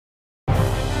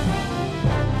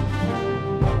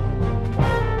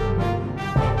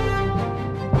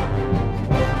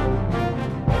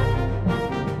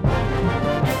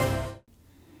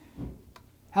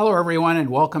Hello, everyone, and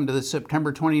welcome to the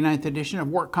September 29th edition of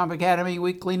WorkComp Academy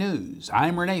Weekly News.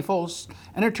 I'm Renee Fols,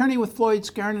 an attorney with Floyd,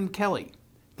 Skeren & Kelly.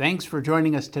 Thanks for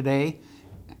joining us today.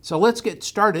 So let's get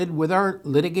started with our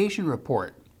litigation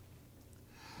report.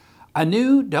 A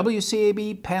new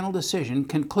WCAB panel decision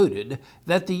concluded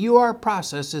that the UR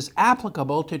process is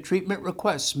applicable to treatment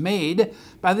requests made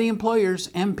by the employer's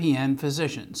MPN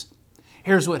physicians.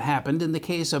 Here's what happened in the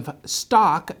case of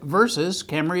Stock versus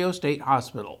Camarillo State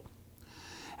Hospital.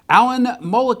 Alan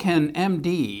Mulliken,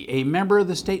 MD, a member of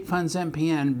the State Fund's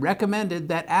MPN, recommended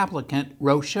that applicant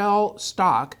Rochelle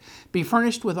Stock be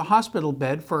furnished with a hospital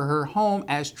bed for her home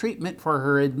as treatment for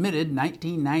her admitted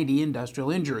 1990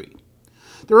 industrial injury.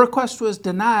 The request was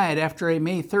denied after a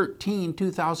May 13,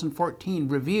 2014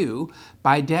 review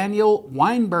by Daniel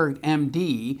Weinberg,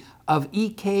 MD, of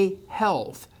EK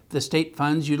Health, the State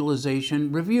Fund's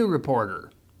utilization review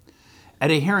reporter. At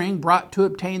a hearing brought to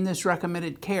obtain this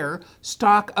recommended care,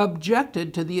 Stock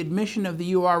objected to the admission of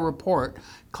the UR report,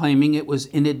 claiming it was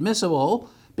inadmissible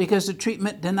because the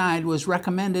treatment denied was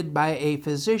recommended by a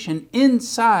physician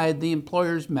inside the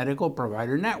employer's medical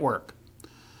provider network.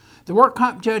 The work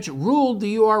comp judge ruled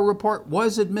the UR report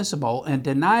was admissible and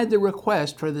denied the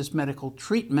request for this medical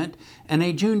treatment in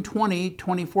a June 20,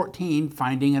 2014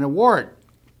 finding and award.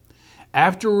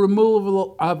 After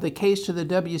removal of the case to the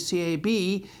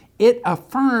WCAB, it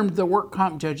affirmed the work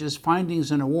comp judge's findings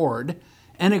and award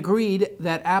and agreed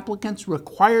that applicants'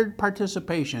 required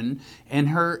participation in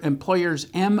her employer's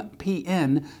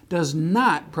MPN does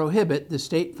not prohibit the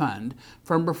State Fund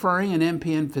from referring an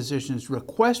MPN physician's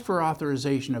request for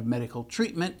authorization of medical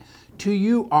treatment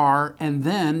to UR and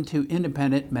then to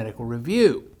independent medical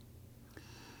review.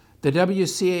 The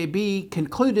WCAB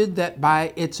concluded that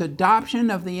by its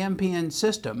adoption of the MPN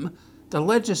system, the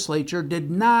legislature did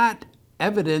not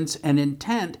evidence an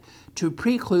intent to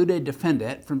preclude a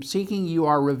defendant from seeking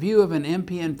UR review of an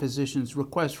MPN physician's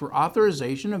request for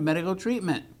authorization of medical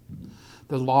treatment.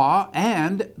 The law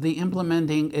and the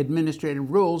implementing administrative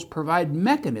rules provide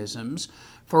mechanisms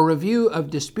for review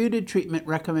of disputed treatment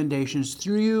recommendations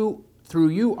through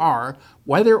UR,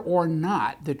 whether or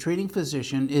not the treating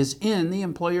physician is in the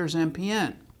employer's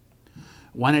MPN.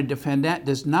 When a defendant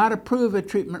does not approve a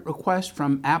treatment request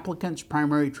from applicant's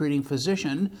primary treating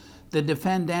physician, the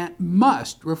defendant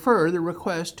must refer the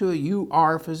request to a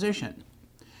UR physician.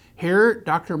 Here,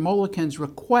 Dr. Mulliken's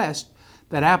request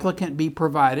that applicant be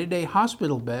provided a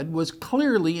hospital bed was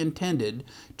clearly intended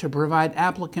to provide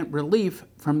applicant relief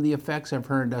from the effects of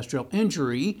her industrial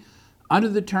injury under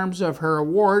the terms of her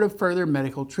award of further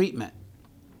medical treatment.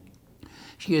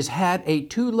 She has had a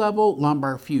 2-level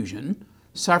lumbar fusion,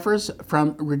 suffers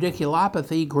from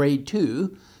radiculopathy grade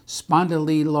 2,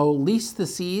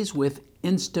 spondylolistheses with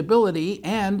instability,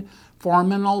 and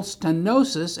foraminal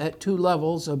stenosis at 2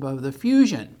 levels above the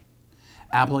fusion.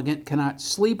 Applicant cannot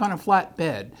sleep on a flat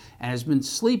bed and has been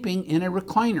sleeping in a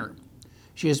recliner.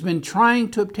 She has been trying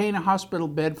to obtain a hospital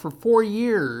bed for 4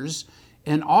 years.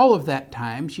 In all of that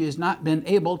time, she has not been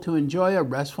able to enjoy a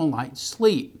restful night's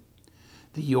sleep.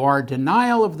 The UR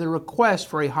denial of the request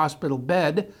for a hospital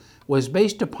bed was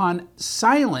based upon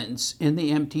silence in the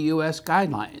MTUS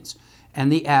guidelines and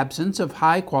the absence of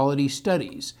high-quality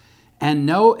studies, and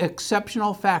no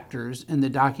exceptional factors in the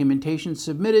documentation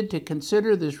submitted to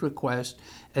consider this request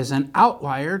as an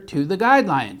outlier to the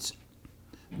guidelines.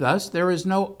 Thus, there is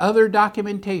no other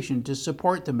documentation to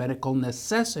support the medical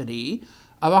necessity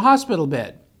of a hospital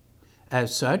bed.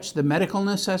 As such, the medical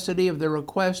necessity of the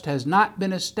request has not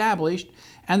been established,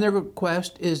 and the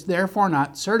request is therefore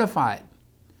not certified.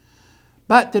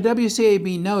 But the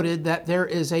WCAB noted that there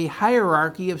is a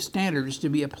hierarchy of standards to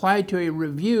be applied to a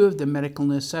review of the medical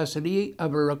necessity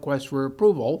of a request for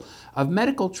approval of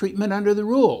medical treatment under the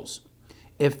rules.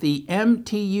 If the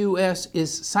MTUS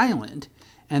is silent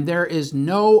and there is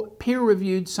no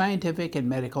peer-reviewed scientific and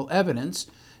medical evidence,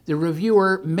 the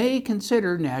reviewer may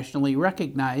consider nationally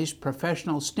recognized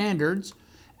professional standards,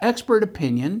 expert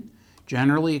opinion,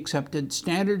 generally accepted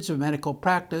standards of medical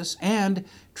practice, and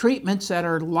treatments that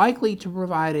are likely to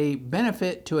provide a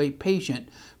benefit to a patient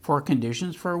for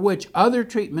conditions for which other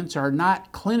treatments are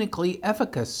not clinically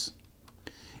efficacious.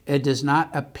 It does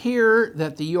not appear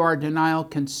that the UR denial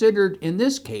considered in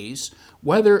this case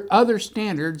whether other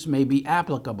standards may be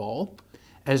applicable,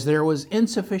 as there was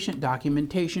insufficient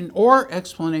documentation or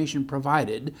explanation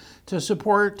provided to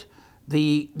support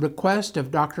the request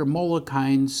of Dr.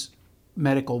 Mulliken's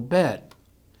medical bed.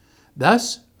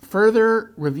 Thus,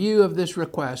 further review of this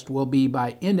request will be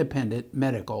by independent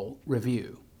medical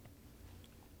review.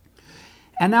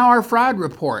 And now our fraud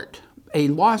report. a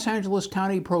Los Angeles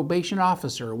County probation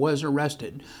officer was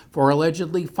arrested for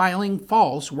allegedly filing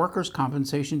false workers'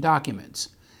 compensation documents.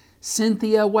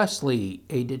 Cynthia Wesley,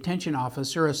 a detention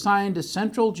officer assigned to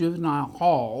Central Juvenile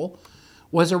Hall,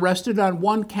 was arrested on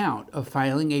one count of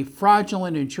filing a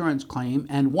fraudulent insurance claim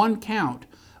and one count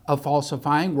of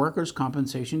falsifying workers'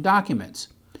 compensation documents.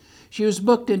 She was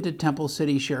booked into Temple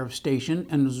City Sheriff's Station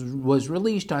and was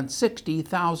released on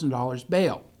 $60,000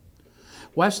 bail.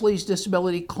 Wesley's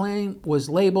disability claim was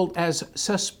labeled as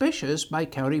suspicious by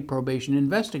county probation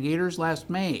investigators last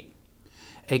May.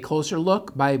 A closer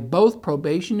look by both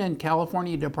probation and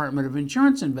California Department of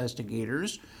Insurance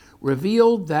investigators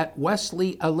revealed that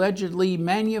Wesley allegedly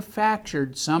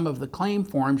manufactured some of the claim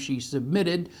forms she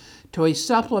submitted to a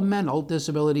supplemental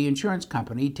disability insurance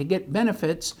company to get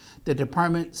benefits the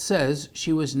department says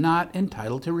she was not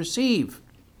entitled to receive.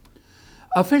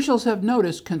 Officials have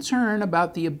noticed concern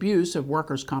about the abuse of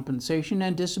workers' compensation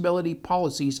and disability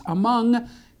policies among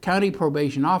county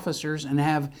probation officers and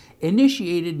have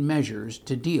initiated measures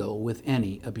to deal with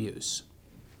any abuse.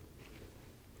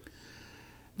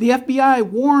 The FBI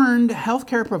warned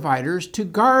healthcare providers to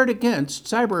guard against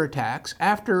cyber attacks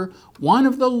after one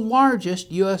of the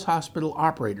largest U.S. hospital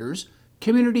operators,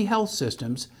 Community Health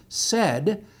Systems,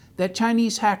 said that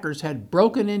Chinese hackers had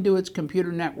broken into its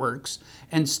computer networks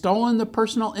and stolen the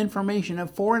personal information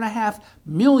of 4.5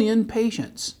 million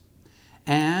patients.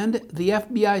 And the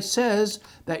FBI says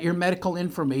that your medical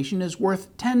information is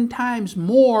worth 10 times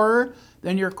more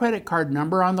than your credit card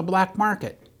number on the black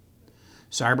market.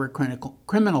 Cyber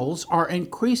criminals are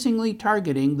increasingly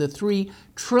targeting the $3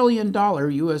 trillion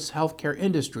U.S. healthcare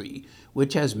industry,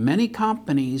 which has many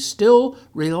companies still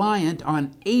reliant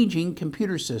on aging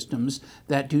computer systems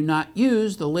that do not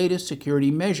use the latest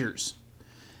security measures.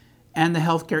 And the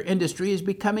healthcare industry is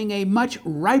becoming a much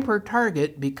riper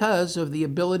target because of the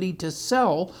ability to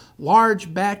sell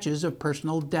large batches of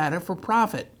personal data for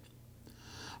profit.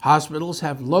 Hospitals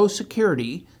have low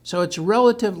security, so it's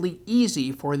relatively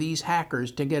easy for these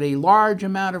hackers to get a large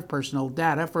amount of personal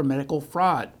data for medical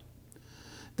fraud.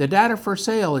 The data for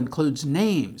sale includes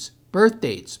names, birth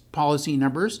dates, policy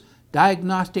numbers,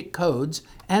 diagnostic codes,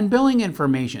 and billing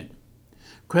information.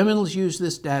 Criminals use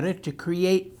this data to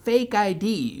create fake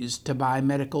IDs to buy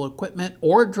medical equipment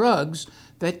or drugs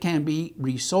that can be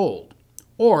resold.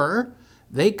 Or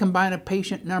they combine a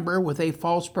patient number with a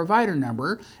false provider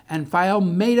number and file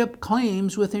made-up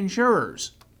claims with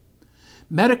insurers.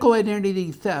 Medical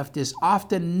identity theft is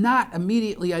often not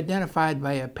immediately identified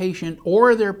by a patient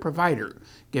or their provider,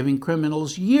 giving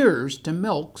criminals years to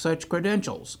milk such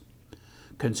credentials.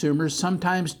 Consumers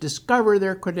sometimes discover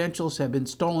their credentials have been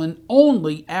stolen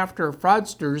only after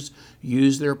fraudsters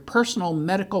use their personal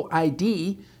medical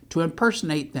ID to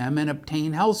impersonate them and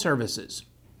obtain health services.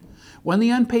 When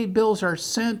the unpaid bills are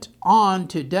sent on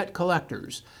to debt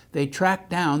collectors, they track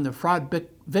down the fraud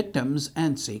victims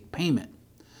and seek payment.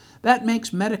 That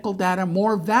makes medical data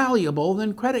more valuable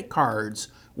than credit cards,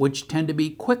 which tend to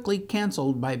be quickly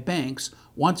canceled by banks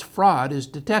once fraud is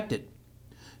detected.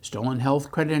 Stolen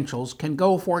health credentials can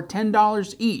go for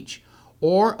 $10 each,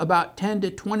 or about 10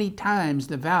 to 20 times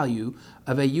the value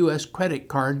of a U.S. credit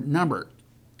card number.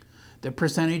 The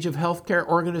percentage of healthcare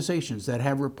organizations that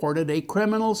have reported a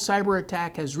criminal cyber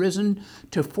attack has risen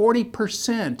to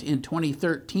 40% in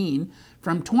 2013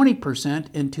 from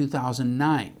 20% in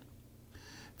 2009.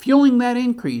 Fueling that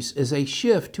increase is a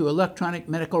shift to electronic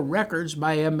medical records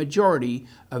by a majority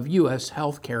of U.S.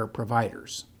 healthcare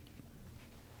providers.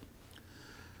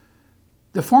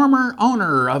 The former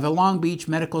owner of a Long Beach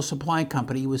medical supply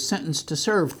company was sentenced to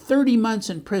serve 30 months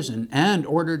in prison and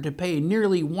ordered to pay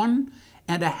nearly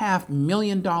 $1.5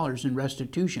 million in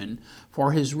restitution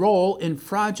for his role in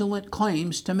fraudulent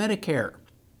claims to Medicare.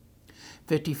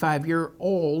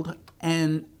 55-year-old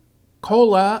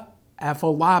Ancola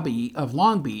Afolabi of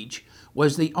Long Beach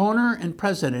was the owner and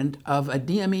president of a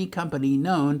DME company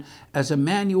known as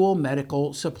Emmanuel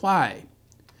Medical Supply.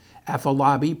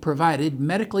 Afolabi provided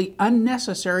medically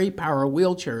unnecessary power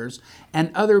wheelchairs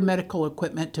and other medical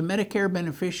equipment to Medicare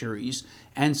beneficiaries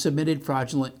and submitted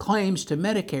fraudulent claims to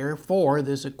Medicare for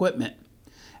this equipment.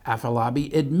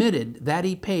 Afolabi admitted that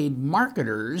he paid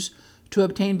marketers to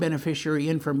obtain beneficiary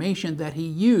information that he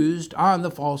used on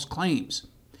the false claims.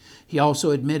 He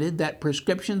also admitted that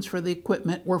prescriptions for the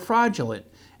equipment were fraudulent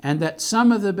and that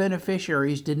some of the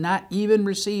beneficiaries did not even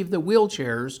receive the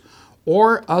wheelchairs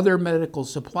or other medical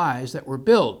supplies that were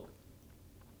billed.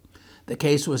 The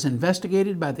case was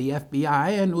investigated by the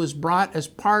FBI and was brought as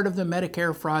part of the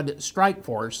Medicare Fraud Strike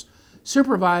Force,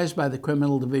 supervised by the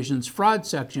Criminal Division's Fraud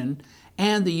Section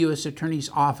and the U.S. Attorney's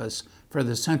Office for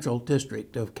the Central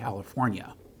District of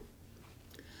California.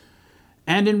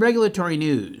 And in regulatory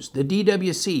news, the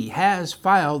DWC has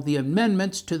filed the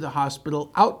amendments to the hospital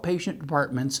outpatient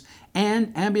departments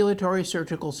and ambulatory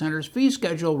surgical centers fee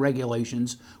schedule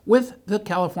regulations with the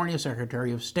California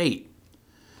Secretary of State.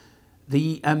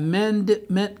 The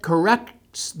amendment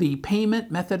corrects the payment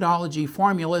methodology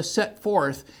formula set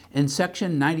forth in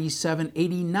Section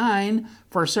 9789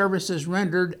 for services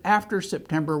rendered after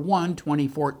September 1,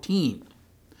 2014.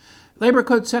 Labor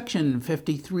Code Section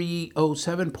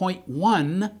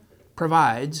 5307.1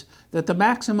 provides that the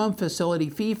maximum facility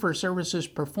fee for services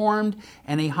performed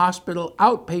in a hospital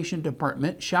outpatient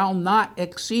department shall not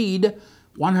exceed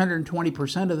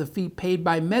 120% of the fee paid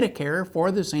by Medicare for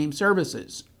the same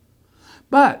services.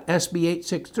 But SB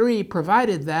 863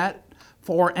 provided that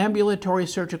for ambulatory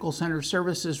surgical center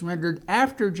services rendered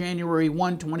after January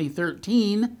 1,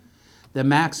 2013, the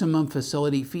maximum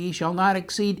facility fee shall not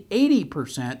exceed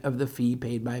 80% of the fee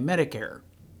paid by Medicare.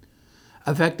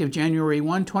 Effective January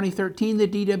 1, 2013, the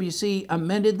DWC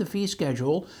amended the fee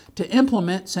schedule to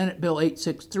implement Senate Bill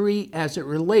 863 as it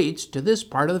relates to this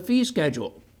part of the fee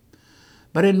schedule.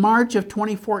 But in March of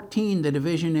 2014, the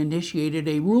division initiated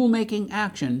a rulemaking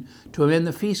action to amend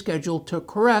the fee schedule to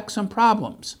correct some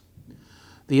problems.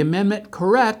 The amendment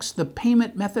corrects the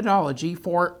payment methodology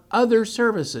for other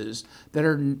services that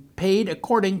are paid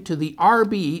according to the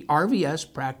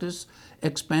RVS practice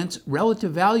expense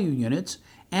relative value units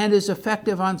and is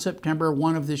effective on September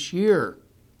 1 of this year.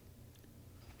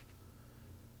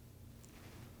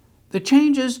 The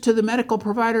changes to the medical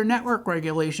provider network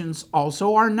regulations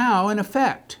also are now in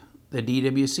effect. The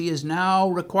DWC is now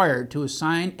required to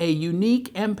assign a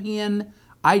unique MPN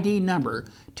ID number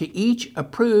to each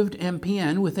approved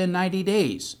MPN within 90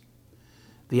 days.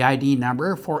 The ID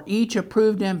number for each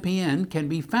approved MPN can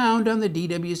be found on the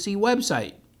DWC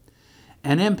website.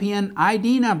 An MPN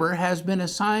ID number has been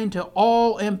assigned to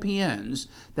all MPNs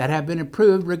that have been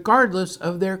approved regardless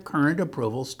of their current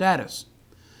approval status.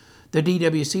 The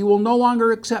DWC will no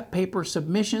longer accept paper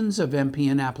submissions of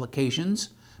MPN applications,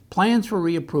 plans for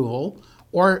reapproval,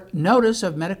 or notice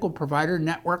of medical provider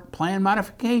network plan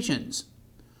modifications.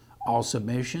 All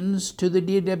submissions to the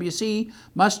DWC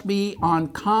must be on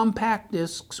compact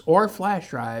discs or flash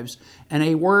drives in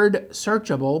a Word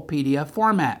searchable PDF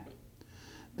format.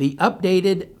 The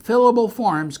updated fillable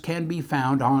forms can be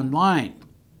found online.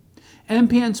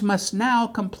 MPNs must now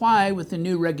comply with the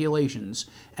new regulations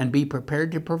and be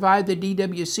prepared to provide the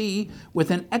DWC with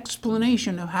an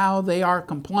explanation of how they are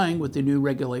complying with the new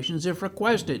regulations if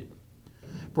requested.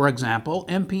 For example,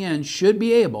 MPNs should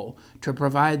be able to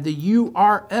provide the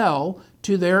URL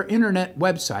to their internet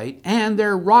website and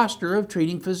their roster of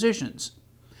treating physicians.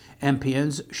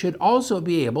 MPNs should also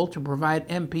be able to provide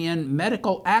MPN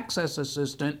Medical Access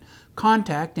Assistant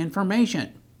contact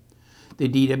information. The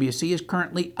DWC is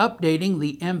currently updating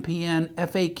the MPN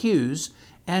FAQs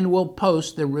and will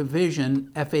post the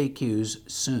revision FAQs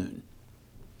soon.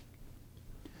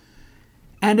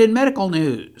 And in medical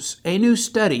news, a new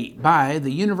study by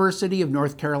the University of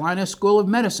North Carolina School of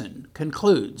Medicine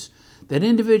concludes that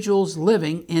individuals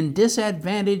living in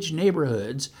disadvantaged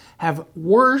neighborhoods have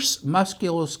worse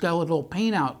musculoskeletal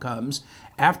pain outcomes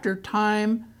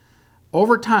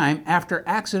over time after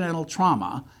accidental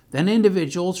trauma than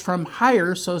individuals from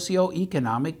higher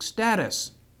socioeconomic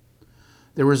status.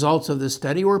 The results of the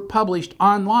study were published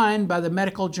online by the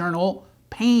medical journal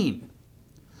Pain.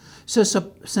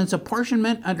 Since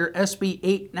apportionment under SB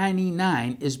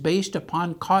 899 is based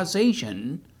upon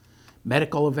causation,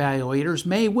 medical evaluators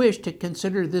may wish to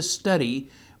consider this study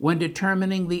when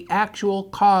determining the actual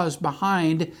cause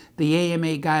behind the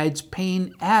AMA Guide's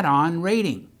pain add-on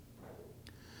rating.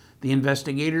 The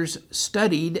investigators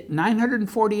studied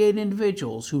 948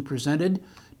 individuals who presented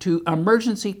to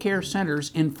emergency care centers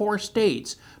in 4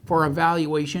 states for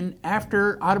evaluation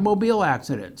after automobile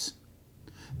accidents.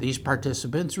 These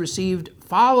participants received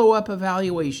follow-up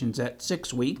evaluations at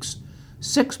 6 weeks,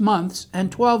 6 months,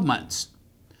 and 12 months.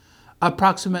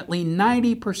 Approximately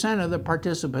 90% of the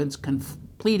participants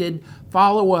completed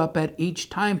follow-up at each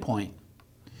time point.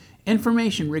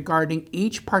 Information regarding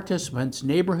each participant's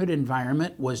neighborhood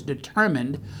environment was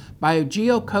determined by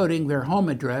geocoding their home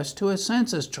address to a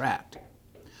census tract.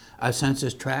 A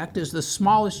census tract is the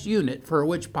smallest unit for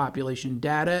which population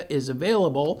data is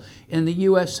available in the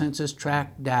U.S. Census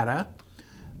Tract data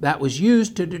that was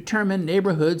used to determine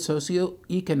neighborhood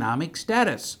socioeconomic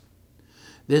status.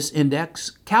 This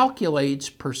index calculates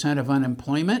percent of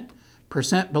unemployment,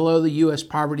 percent below the U.S.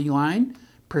 poverty line,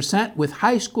 percent with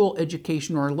high school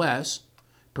education or less,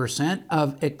 percent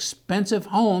of expensive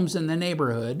homes in the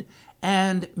neighborhood,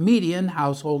 and median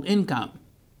household income.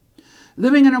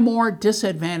 Living in a more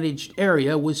disadvantaged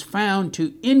area was found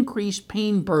to increase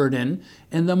pain burden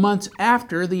in the months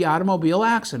after the automobile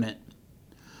accident.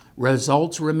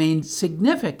 Results remained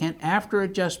significant after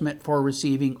adjustment for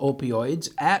receiving opioids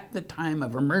at the time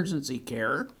of emergency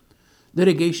care,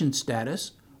 litigation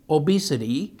status,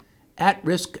 obesity,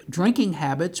 at-risk drinking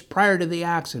habits prior to the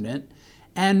accident,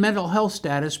 and mental health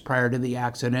status prior to the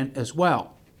accident as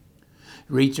well.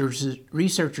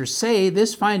 Researchers say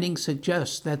this finding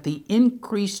suggests that the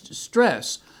increased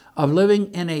stress of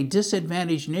living in a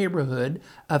disadvantaged neighborhood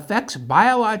affects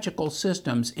biological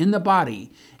systems in the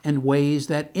body in ways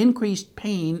that increase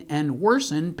pain and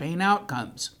worsen pain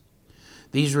outcomes.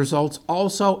 These results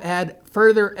also add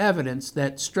further evidence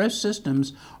that stress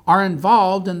systems are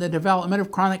involved in the development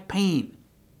of chronic pain.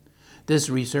 This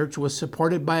research was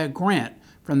supported by a grant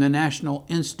from the National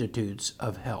Institutes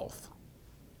of Health.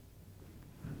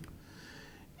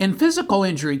 In physical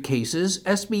injury cases,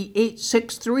 SB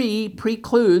 863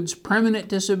 precludes permanent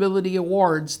disability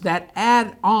awards that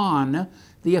add on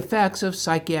the effects of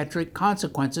psychiatric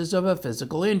consequences of a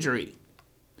physical injury.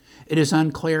 It is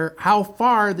unclear how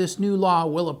far this new law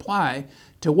will apply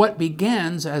to what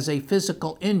begins as a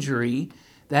physical injury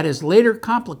that is later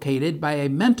complicated by a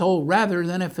mental rather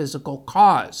than a physical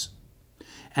cause.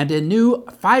 And a new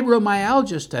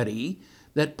fibromyalgia study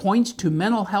that points to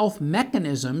mental health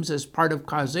mechanisms as part of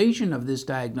causation of this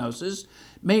diagnosis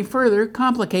may further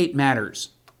complicate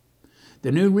matters.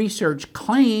 The new research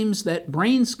claims that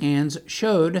brain scans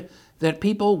showed that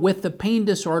people with the pain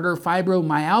disorder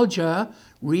fibromyalgia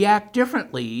react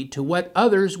differently to what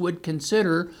others would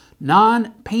consider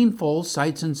non-painful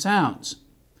sights and sounds.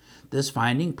 This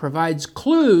finding provides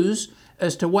clues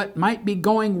as to what might be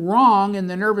going wrong in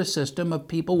the nervous system of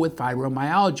people with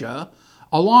fibromyalgia,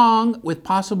 along with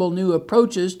possible new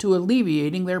approaches to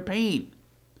alleviating their pain.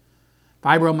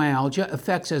 Fibromyalgia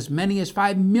affects as many as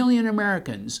 5 million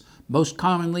Americans, most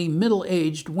commonly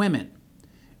middle-aged women.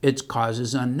 Its cause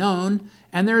is unknown,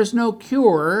 and there is no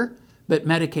cure, but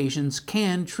medications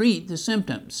can treat the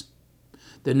symptoms.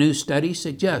 The new study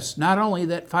suggests not only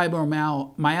that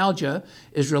fibromyalgia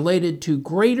is related to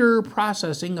greater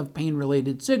processing of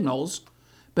pain-related signals,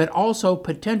 but also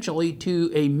potentially to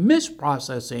a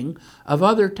misprocessing of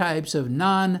other types of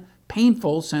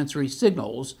non-painful sensory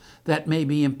signals that may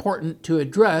be important to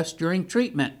address during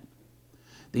treatment.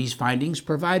 These findings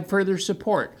provide further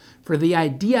support for the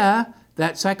idea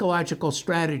that psychological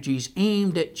strategies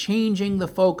aimed at changing the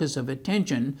focus of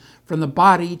attention from the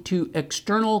body to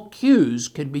external cues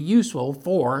could be useful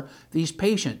for these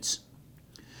patients.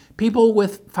 People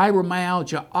with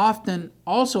fibromyalgia often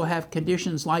also have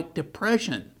conditions like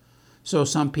depression, so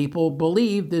some people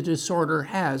believe the disorder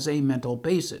has a mental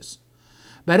basis.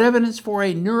 But evidence for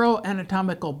a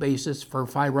neuroanatomical basis for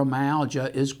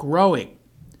fibromyalgia is growing.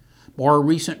 More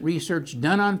recent research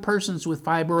done on persons with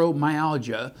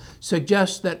fibromyalgia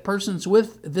suggests that persons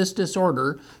with this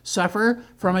disorder suffer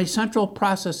from a central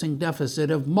processing deficit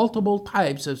of multiple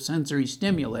types of sensory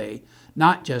stimuli,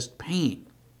 not just pain.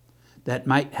 That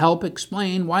might help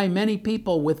explain why many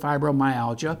people with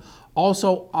fibromyalgia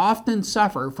also often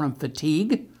suffer from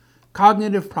fatigue,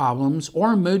 cognitive problems,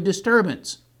 or mood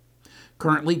disturbance.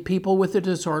 Currently, people with the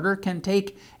disorder can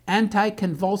take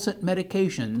anticonvulsant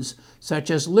medications such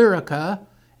as Lyrica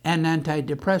and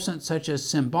antidepressants such as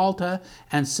Cymbalta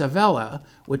and Savella,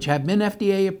 which have been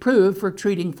FDA approved for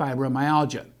treating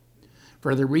fibromyalgia.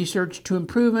 Further research to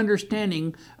improve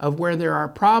understanding of where there are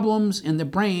problems in the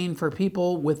brain for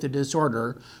people with the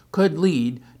disorder could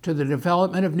lead to the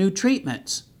development of new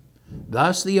treatments.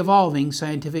 Thus, the evolving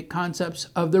scientific concepts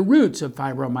of the roots of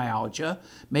fibromyalgia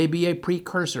may be a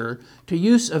precursor to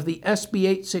use of the SB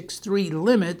 863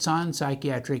 limits on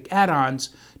psychiatric add-ons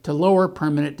to lower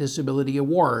permanent disability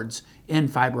awards in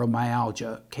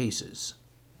fibromyalgia cases.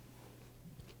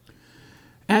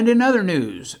 And in other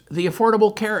news, the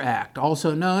Affordable Care Act,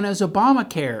 also known as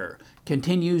Obamacare,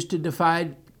 continues to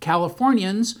divide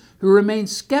Californians who remain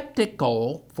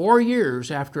skeptical 4 years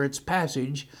after its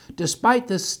passage, despite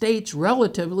the state's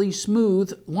relatively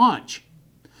smooth launch.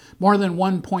 More than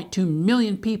 1.2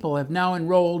 million people have now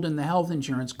enrolled in the health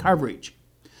insurance coverage.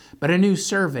 But a new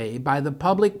survey by the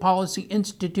Public Policy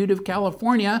Institute of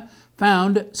California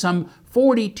found some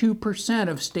 42%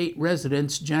 of state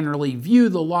residents generally view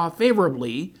the law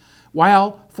favorably,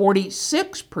 while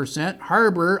 46%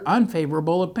 harbor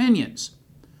unfavorable opinions.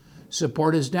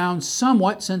 Support is down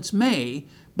somewhat since May,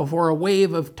 before a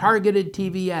wave of targeted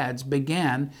TV ads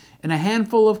began in a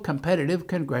handful of competitive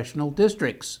congressional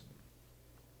districts.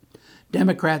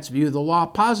 Democrats view the law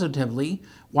positively,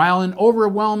 while an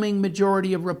overwhelming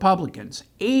majority of Republicans,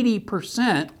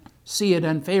 80%, see it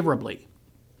unfavorably.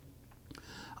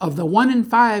 Of the 1 in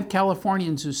 5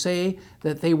 Californians who say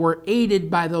that they were aided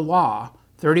by the law,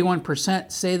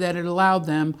 31% say that it allowed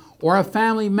them or a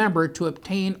family member to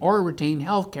obtain or retain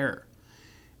health care.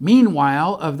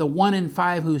 Meanwhile, of the 1 in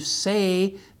 5 who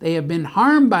say they have been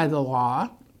harmed by the law,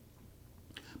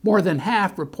 more than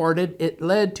half reported it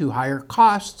led to higher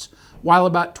costs, while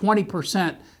about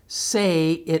 20%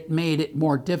 say it made it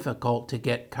more difficult to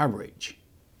get coverage.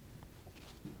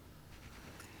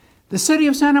 The City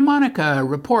of Santa Monica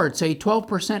reports a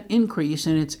 12% increase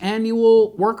in its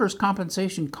annual workers'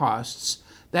 compensation costs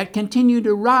that continue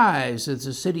to rise as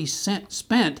the city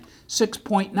spent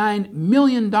 $6.9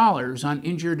 million on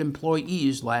injured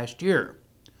employees last year.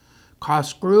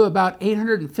 Costs grew about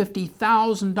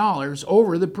 $850,000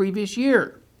 over the previous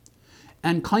year,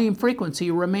 and claim frequency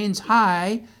remains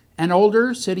high, and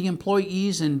older city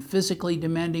employees in physically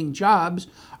demanding jobs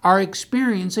are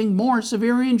experiencing more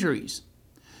severe injuries.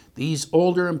 These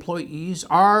older employees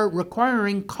are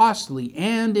requiring costly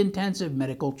and intensive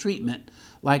medical treatment,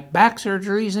 like back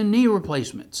surgeries and knee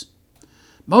replacements.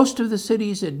 Most of the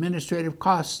city's administrative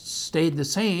costs stayed the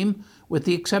same, with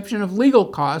the exception of legal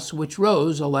costs, which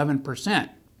rose 11%.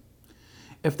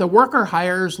 If the worker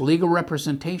hires legal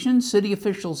representation, city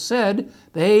officials said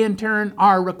they in turn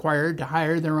are required to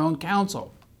hire their own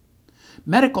counsel.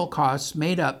 Medical costs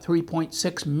made up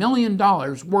 $3.6 million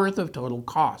worth of total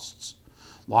costs.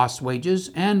 Lost wages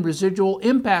and residual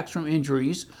impacts from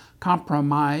injuries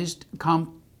comprised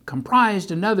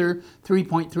another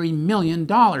 $3.3 million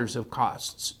of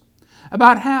costs.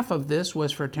 About half of this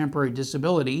was for temporary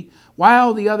disability,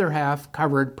 while the other half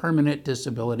covered permanent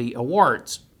disability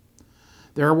awards.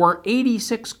 There were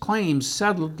 86 claims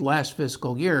settled last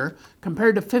fiscal year,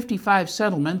 compared to 55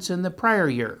 settlements in the prior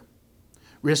year.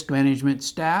 Risk management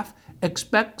staff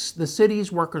expects the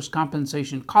city's workers'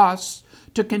 compensation costs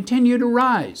to continue to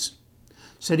rise.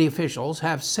 City officials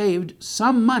have saved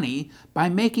some money by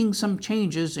making some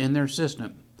changes in their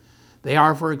system. They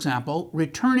are, for example,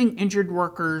 returning injured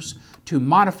workers to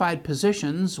modified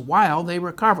positions while they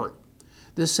recover.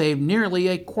 This saved nearly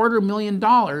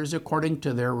 $250,000 according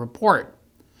to their report.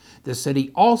 The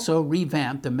city also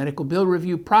revamped the medical bill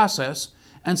review process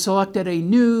and selected a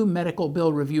new medical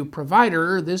bill review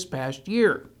provider this past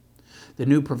year. The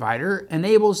new provider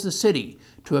enables the city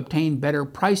to obtain better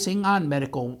pricing on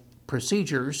medical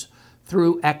procedures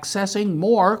through accessing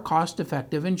more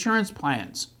cost-effective insurance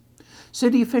plans.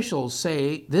 City officials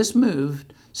say this move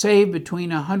saved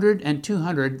between $100,000 and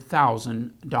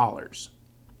 $200,000.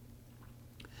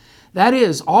 That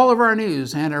is all of our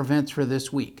news and our events for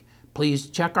this week. Please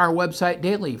check our website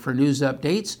daily for news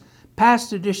updates,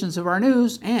 past editions of our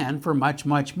news, and for much,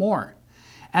 much more.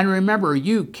 And remember,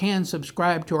 you can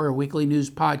subscribe to our weekly news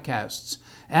podcasts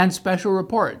and special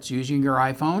reports using your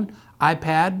iPhone,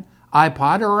 iPad,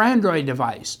 iPod, or Android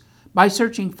device by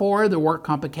searching for the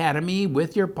WorkComp Academy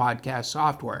with your podcast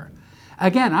software.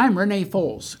 Again, I'm Renee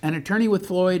Foles, an attorney with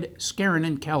Floyd,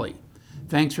 Skeren & Kelly.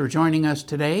 Thanks for joining us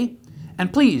today,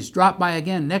 and please drop by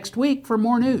again next week for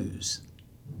more news.